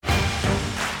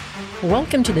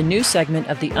Welcome to the new segment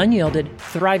of the Unyielded,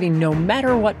 Thriving No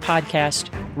Matter What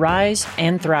podcast, Rise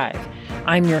and Thrive.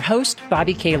 I'm your host,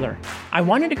 Bobby Kaler. I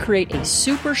wanted to create a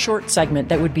super short segment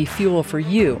that would be fuel for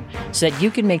you so that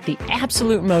you can make the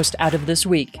absolute most out of this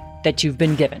week that you've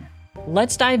been given.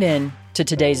 Let's dive in to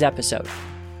today's episode.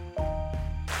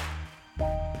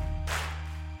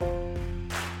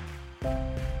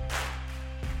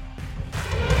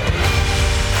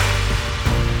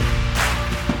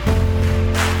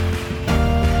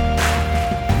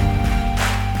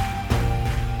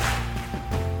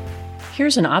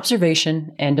 Here's an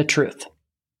observation and a truth.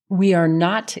 We are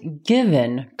not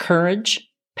given courage,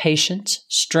 patience,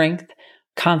 strength,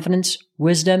 confidence,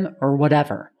 wisdom, or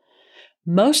whatever.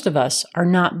 Most of us are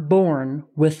not born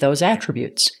with those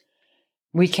attributes.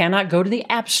 We cannot go to the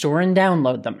App Store and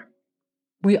download them.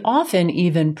 We often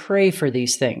even pray for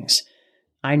these things.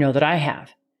 I know that I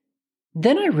have.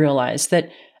 Then I realized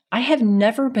that I have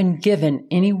never been given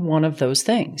any one of those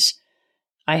things.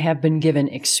 I have been given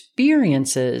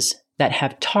experiences that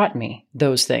have taught me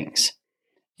those things.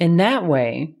 In that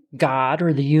way, God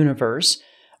or the universe,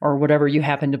 or whatever you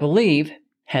happen to believe,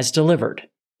 has delivered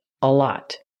a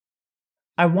lot.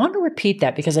 I want to repeat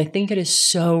that because I think it is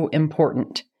so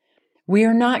important. We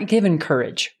are not given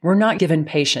courage. We're not given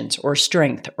patience or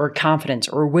strength or confidence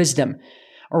or wisdom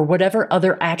or whatever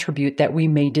other attribute that we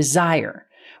may desire.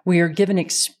 We are given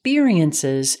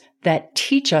experiences that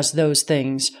teach us those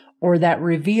things or that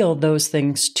reveal those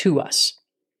things to us.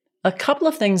 A couple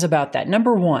of things about that.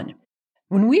 Number one,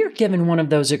 when we are given one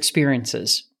of those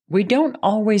experiences, we don't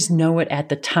always know it at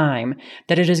the time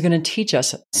that it is going to teach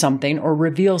us something or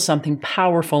reveal something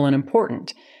powerful and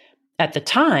important. At the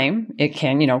time, it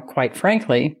can, quite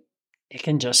frankly, it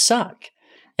can just suck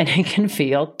and it can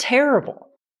feel terrible.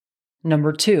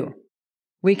 Number two,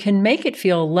 we can make it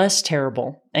feel less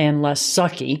terrible and less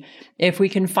sucky if we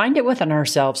can find it within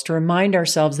ourselves to remind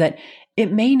ourselves that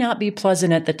it may not be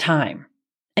pleasant at the time.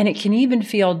 And it can even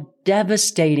feel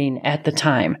devastating at the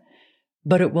time,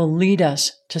 but it will lead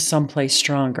us to someplace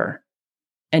stronger.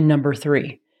 And number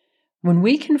three, when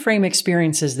we can frame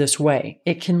experiences this way,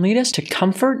 it can lead us to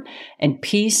comfort and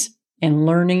peace and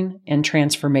learning and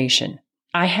transformation.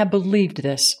 I have believed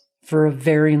this for a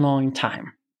very long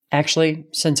time, actually,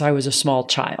 since I was a small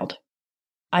child.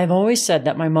 I've always said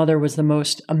that my mother was the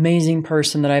most amazing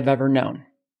person that I've ever known.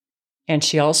 And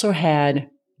she also had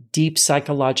deep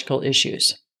psychological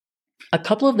issues. A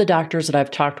couple of the doctors that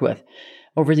I've talked with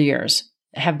over the years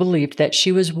have believed that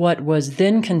she was what was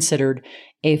then considered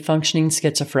a functioning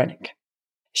schizophrenic.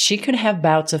 She could have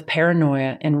bouts of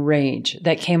paranoia and rage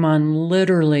that came on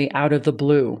literally out of the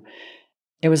blue.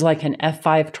 It was like an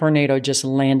F5 tornado just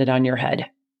landed on your head.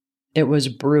 It was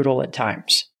brutal at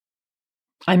times.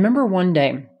 I remember one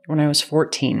day when I was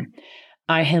 14,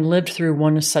 I had lived through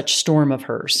one such storm of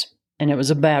hers, and it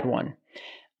was a bad one.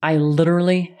 I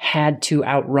literally had to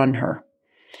outrun her.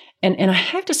 And I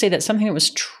have to say that something that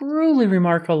was truly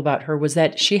remarkable about her was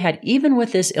that she had, even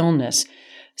with this illness,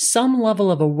 some level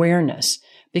of awareness,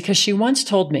 because she once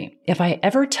told me, if I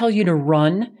ever tell you to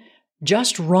run,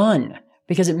 just run,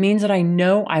 because it means that I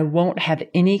know I won't have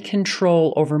any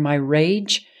control over my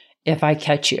rage if I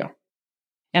catch you.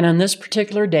 And on this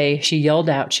particular day, she yelled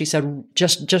out, she said,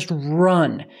 just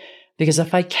run, because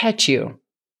if I catch you,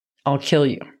 I'll kill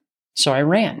you. So I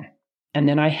ran, and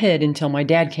then I hid until my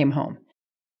dad came home.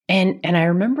 And I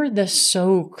remember this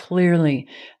so clearly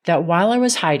that while I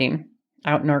was hiding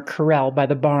out in our corral by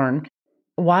the barn,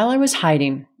 while I was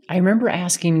hiding, I remember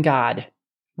asking God,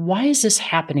 why is this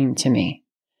happening to me?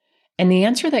 And the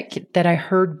answer that I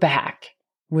heard back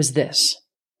was this.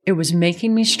 It was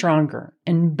making me stronger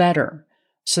and better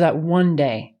so that one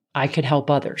day I could help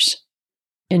others.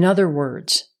 In other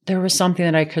words, there was something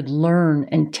that I could learn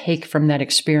and take from that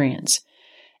experience.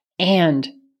 And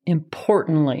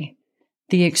importantly,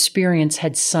 the experience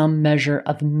had some measure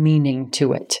of meaning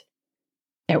to it.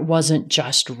 It wasn't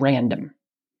just random.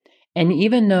 And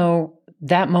even though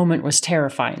that moment was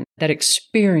terrifying, that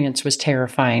experience was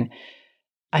terrifying,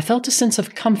 I felt a sense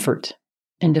of comfort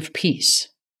and of peace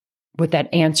with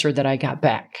that answer that I got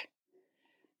back.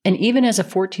 And even as a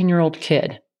 14-year-old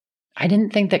kid, I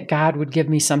didn't think that God would give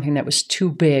me something that was too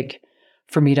big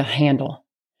for me to handle.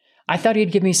 I thought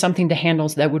He'd give me something to handle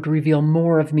that would reveal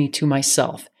more of me to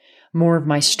myself, more of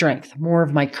my strength, more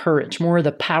of my courage, more of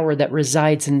the power that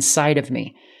resides inside of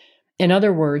me. In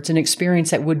other words, an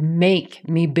experience that would make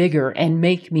me bigger and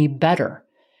make me better.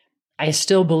 I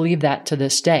still believe that to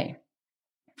this day.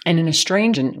 And in a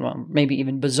strange and, maybe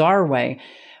even bizarre way,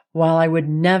 while I would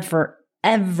never,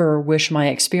 ever wish my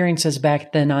experiences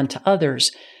back then onto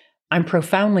others, I'm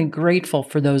profoundly grateful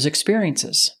for those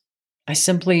experiences. I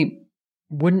simply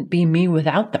wouldn't be me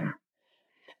without them.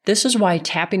 This is why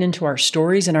tapping into our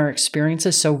stories and our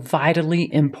experiences is so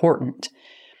vitally important.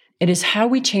 It is how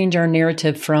we change our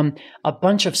narrative from a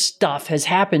bunch of stuff has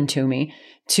happened to me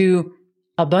to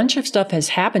a bunch of stuff has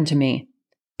happened to me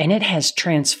and it has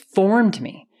transformed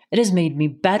me. It has made me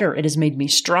better. It has made me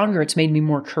stronger. It's made me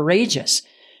more courageous.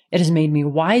 It has made me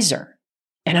wiser.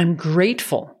 And I'm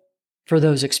grateful for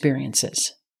those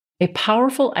experiences. A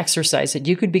powerful exercise that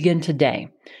you could begin today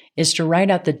is to write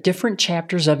out the different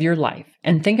chapters of your life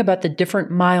and think about the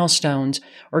different milestones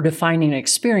or defining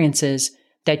experiences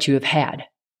that you have had.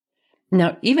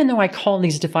 Now, even though I call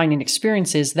these defining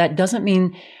experiences, that doesn't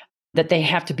mean that they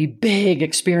have to be big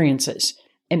experiences.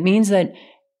 It means that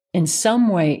in some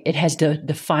way it has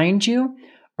defined you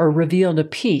or revealed a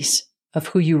piece of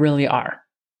who you really are.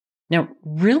 Now,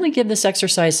 really give this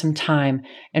exercise some time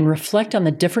and reflect on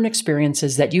the different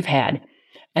experiences that you've had,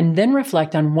 and then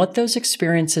reflect on what those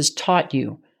experiences taught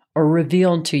you or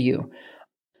revealed to you,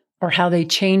 or how they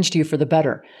changed you for the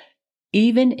better,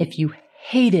 even if you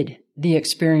hated the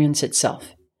experience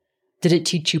itself. Did it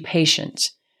teach you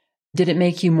patience? Did it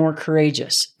make you more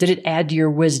courageous? Did it add to your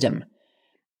wisdom?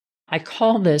 I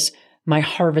call this my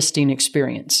harvesting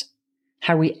experience.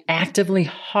 How we actively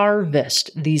harvest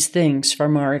these things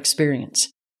from our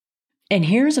experience. And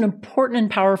here's an important and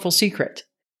powerful secret.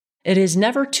 It is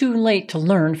never too late to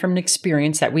learn from an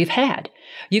experience that we've had.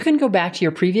 You can go back to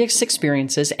your previous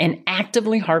experiences and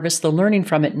actively harvest the learning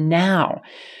from it now.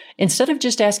 Instead of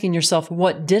just asking yourself,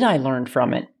 what did I learn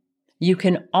from it? You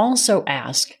can also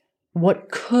ask, what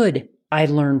could I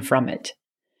learn from it?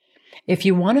 If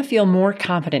you want to feel more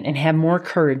confident and have more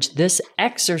courage, this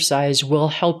exercise will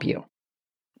help you.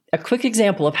 A quick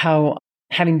example of how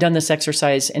having done this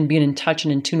exercise and being in touch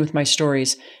and in tune with my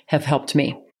stories have helped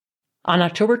me. On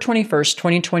October 21st,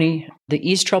 2020, the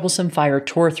East Troublesome Fire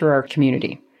tore through our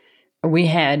community. We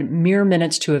had mere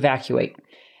minutes to evacuate.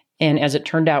 And as it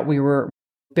turned out, we were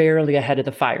barely ahead of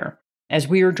the fire. As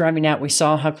we were driving out, we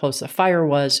saw how close the fire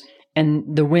was,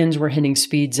 and the winds were hitting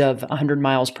speeds of 100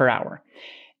 miles per hour.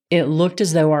 It looked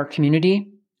as though our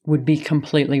community would be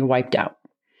completely wiped out.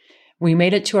 We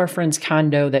made it to our friend's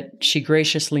condo that she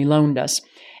graciously loaned us,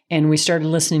 and we started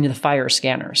listening to the fire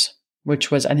scanners,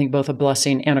 which was, I think, both a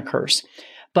blessing and a curse.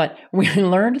 But we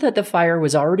learned that the fire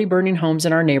was already burning homes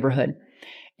in our neighborhood,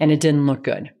 and it didn't look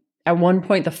good. At one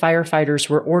point, the firefighters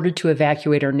were ordered to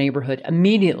evacuate our neighborhood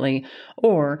immediately,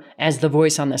 or, as the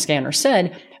voice on the scanner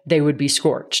said, they would be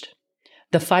scorched.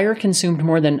 The fire consumed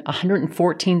more than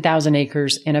 114,000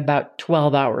 acres in about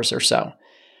 12 hours or so.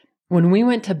 When we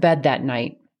went to bed that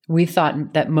night, we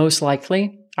thought that most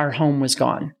likely our home was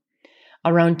gone.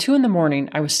 Around 2 a.m,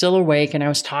 I was still awake and I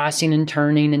was tossing and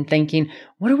turning and thinking,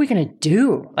 what are we going to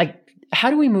do? How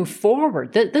do we move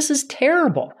forward? This is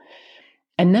terrible.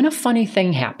 And then a funny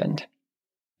thing happened.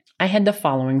 I had the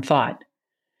following thought.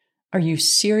 Are you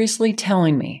seriously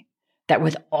telling me that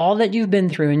with all that you've been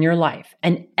through in your life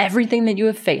and everything that you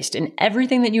have faced and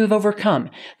everything that you have overcome,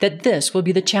 that this will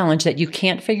be the challenge that you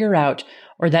can't figure out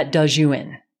or that does you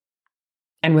in?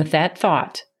 And with that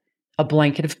thought, a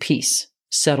blanket of peace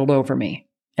settled over me,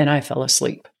 and I fell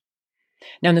asleep.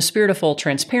 Now, in the spirit of full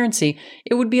transparency,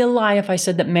 it would be a lie if I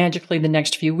said that magically the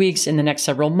next few weeks and the next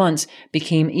several months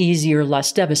became easier,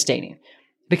 less devastating,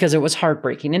 because it was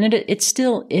heartbreaking, and it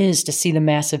still is to see the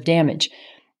massive damage.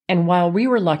 And while we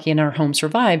were lucky and our home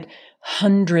survived,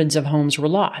 hundreds of homes were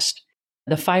lost.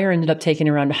 The fire ended up taking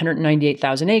around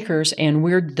 198,000 acres, and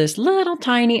we're this little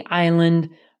tiny island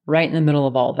right in the middle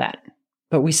of all that.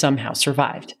 But we somehow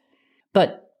survived.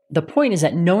 But the point is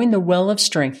that knowing the well of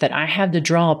strength that I have to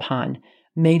draw upon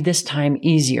made this time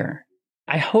easier.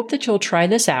 I hope that you'll try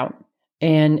this out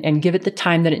and give it the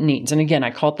time that it needs. And again,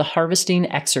 I call it the harvesting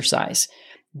exercise.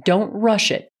 Don't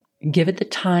rush it. Give it the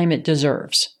time it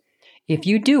deserves. If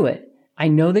you do it, I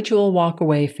know that you will walk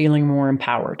away feeling more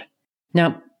empowered.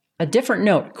 Now, a different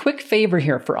note, quick favor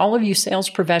here for all of you sales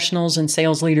professionals and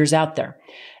sales leaders out there.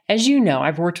 As you know,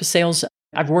 I've worked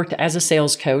as a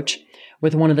sales coach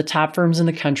with one of the top firms in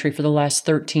the country for the last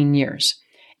 13 years.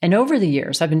 And over the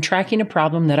years, I've been tracking a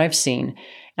problem that I've seen,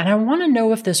 and I want to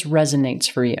know if this resonates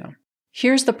for you.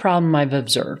 Here's the problem I've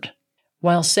observed.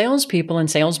 While salespeople and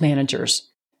sales managers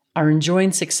are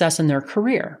enjoying success in their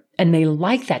career, and they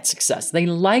like that success, they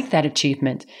like that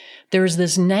achievement, there's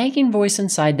this nagging voice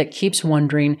inside that keeps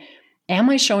wondering, am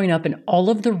I showing up in all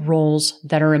of the roles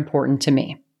that are important to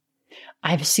me?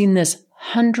 I've seen this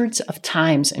hundreds of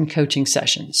times in coaching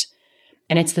sessions,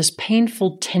 and it's this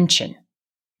painful tension.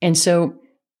 And so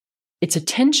it's a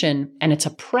tension and it's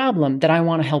a problem that I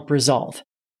want to help resolve.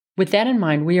 With that in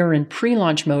mind, we are in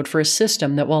pre-launch mode for a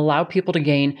system that will allow people to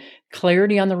gain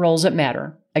clarity on the roles that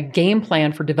matter, a game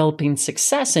plan for developing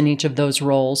success in each of those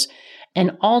roles,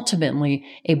 and ultimately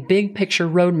a big picture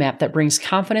roadmap that brings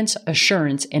confidence,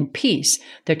 assurance, and peace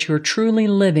that you're truly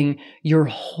living your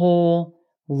whole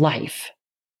life,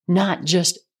 not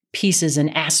just pieces and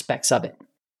aspects of it.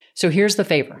 So here's the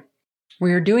favor.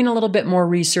 We are doing a little bit more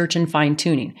research and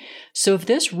fine-tuning. So if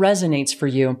this resonates for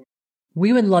you,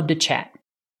 we would love to chat.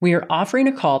 We are offering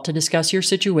a call to discuss your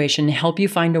situation and help you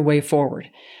find a way forward.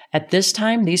 At this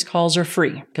time, these calls are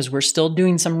free because we're still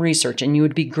doing some research and you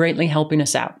would be greatly helping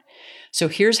us out. So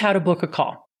here's how to book a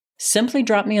call. Simply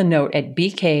drop me a note at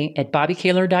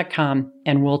bk@bobbykaler.com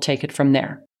and we'll take it from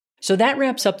there. So that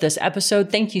wraps up this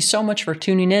episode. Thank you so much for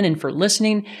tuning in and for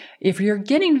listening. If you're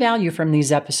getting value from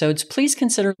these episodes, please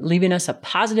consider leaving us a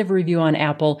positive review on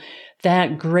Apple.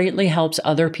 That greatly helps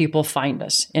other people find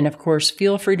us. And of course,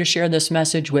 feel free to share this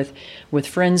message with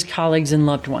friends, colleagues, and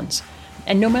loved ones.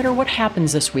 And no matter what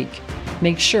happens this week,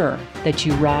 make sure that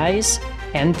you rise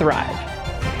and thrive.